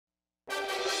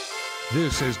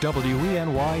This is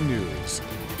WENY News.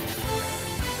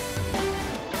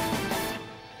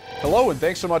 Hello, and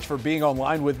thanks so much for being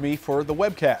online with me for the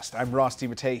webcast. I'm Ross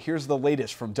DiMattei. Here's the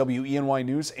latest from WENY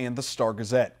News and the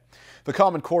Star-Gazette. The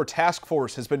Common Core Task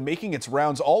Force has been making its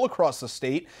rounds all across the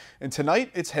state, and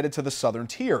tonight it's headed to the southern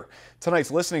tier.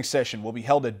 Tonight's listening session will be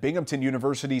held at Binghamton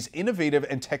University's Innovative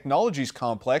and Technologies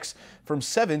Complex from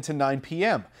 7 to 9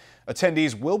 p.m.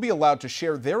 Attendees will be allowed to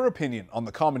share their opinion on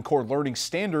the Common Core learning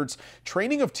standards,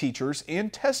 training of teachers,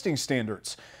 and testing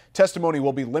standards. Testimony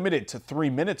will be limited to 3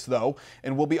 minutes, though,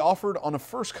 and will be offered on a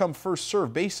first-come,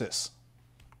 first-served basis.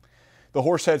 The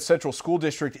Horseheads Central School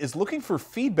District is looking for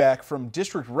feedback from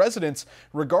district residents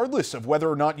regardless of whether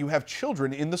or not you have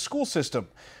children in the school system.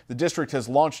 The district has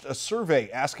launched a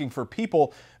survey asking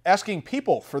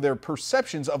people for their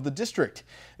perceptions of the district.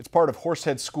 It's part of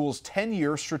Horsehead School's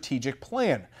 10-year strategic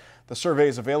plan. The survey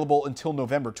is available until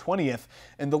November 20th,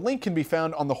 and the link can be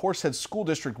found on the Horsehead School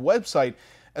District website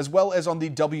as well as on the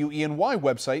WENY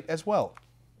website as well.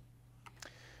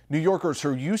 New Yorkers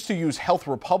who used to use Health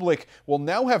Republic will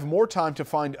now have more time to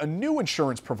find a new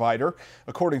insurance provider.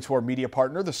 According to our media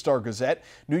partner, the Star-Gazette,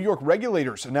 New York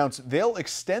regulators announced they'll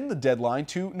extend the deadline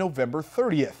to November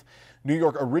 30th. New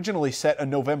York originally set a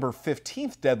November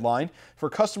 15th deadline for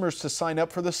customers to sign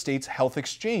up for the state's health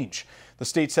exchange. The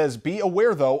state says be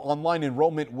aware, though, online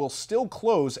enrollment will still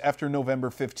close after November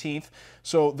 15th,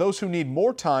 so those who need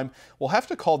more time will have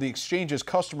to call the exchange's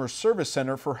customer service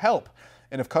center for help.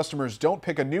 And if customers don't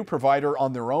pick a new provider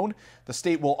on their own, the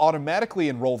state will automatically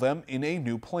enroll them in a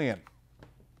new plan.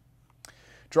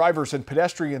 Drivers and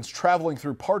pedestrians traveling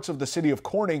through parts of the city of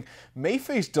Corning may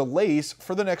face delays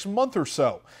for the next month or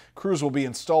so. Crews will be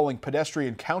installing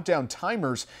pedestrian countdown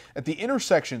timers at the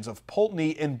intersections of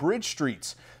Pulteney and Bridge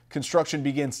Streets. Construction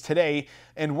begins today,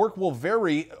 and work will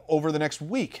vary over the next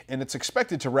week, and it's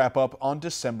expected to wrap up on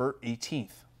December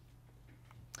 18th.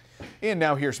 And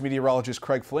now here's meteorologist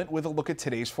Craig Flint with a look at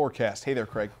today's forecast. Hey there,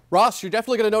 Craig. Ross, you're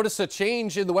definitely going to notice a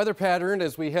change in the weather pattern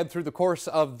as we head through the course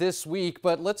of this week.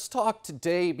 But let's talk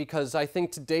today, because I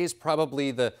think today is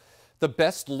probably the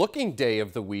best looking day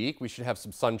of the week. We should have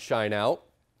some sunshine out.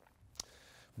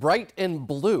 Bright and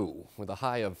blue with a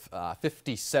high of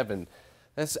 57.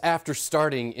 That's after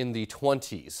starting in the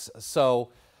 20s.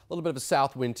 So a little bit of a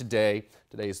south wind today.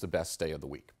 Today is the best day of the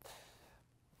week.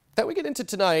 That we get into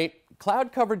tonight,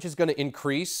 cloud coverage is going to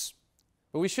increase,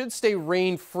 but we should stay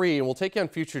rain-free, and we'll take you on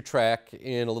future track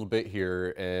in a little bit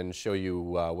here and show you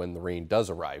when the rain does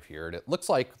arrive here. And it looks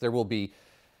like there will be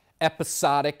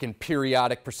episodic and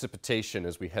periodic precipitation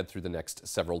as we head through the next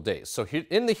several days. So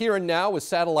in the here and now with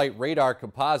satellite radar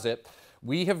composite,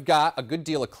 we have got a good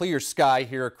deal of clear sky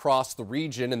here across the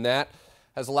region, and that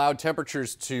has allowed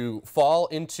temperatures to fall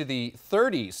into the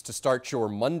 30s to start your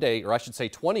Monday, or I should say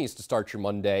 20s to start your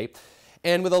Monday.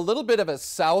 And with a little bit of a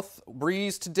south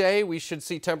breeze today, we should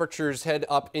see temperatures head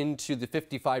up into the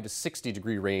 55 to 60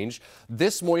 degree range.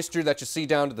 This moisture that you see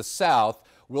down to the south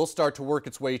will start to work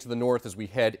its way to the north as we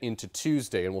head into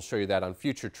Tuesday, and we'll show you that on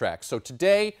future tracks. So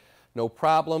today, no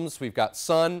problems. We've got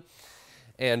sun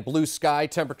and blue sky,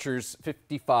 temperatures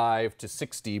 55 to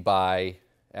 60 by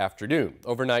afternoon.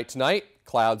 Overnight tonight,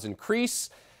 clouds increase.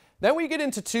 Then we get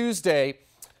into Tuesday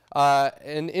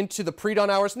and into the pre-dawn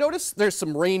hours. Notice there's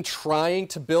some rain trying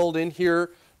to build in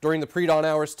here during the pre-dawn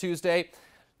hours Tuesday.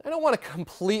 I don't want to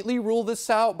completely rule this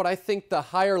out, but I think the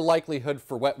higher likelihood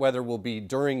for wet weather will be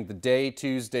during the day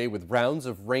Tuesday, with rounds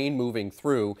of rain moving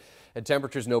through and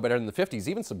temperatures no better than the 50s.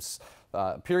 Even some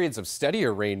periods of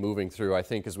steadier rain moving through, I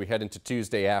think, as we head into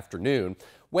Tuesday afternoon.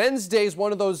 Wednesday is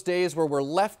one of those days where we're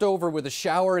left over with a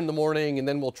shower in the morning, and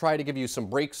then we'll try to give you some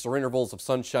breaks or intervals of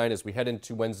sunshine as we head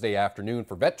into Wednesday afternoon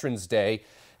for Veterans Day,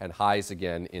 and highs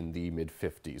again in the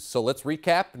mid-50s. So let's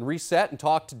recap and reset and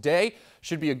talk today.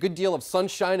 Should be a good deal of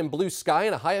sunshine and blue sky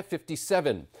and a high of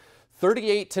 57.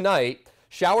 38 tonight.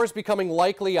 Showers becoming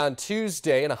likely on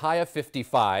Tuesday and a high of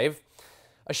 55.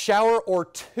 A shower or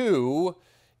two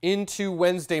into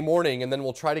Wednesday morning, and then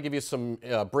we'll try to give you some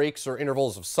breaks or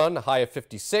intervals of sun, a high of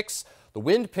 56. The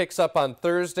wind picks up on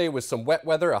Thursday with some wet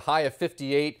weather, a high of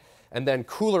 58, and then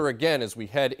cooler again as we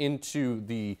head into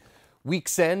the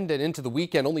week's end and into the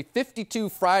weekend. Only 52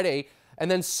 Friday, and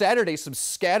then Saturday, some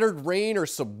scattered rain or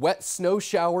some wet snow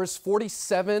showers,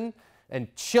 47,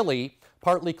 and chilly,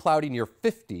 partly cloudy near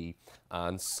 50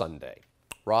 on Sunday.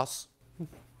 Ross?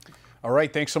 All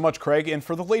right, thanks so much, Craig. And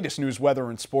for the latest news,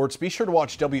 weather, and sports, be sure to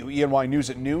watch WENY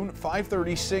News at noon,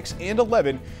 5:30, 6, and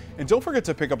 11. And don't forget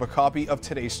to pick up a copy of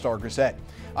today's Star-Gazette.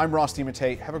 I'm Ross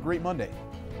DiMattei. Have a great Monday.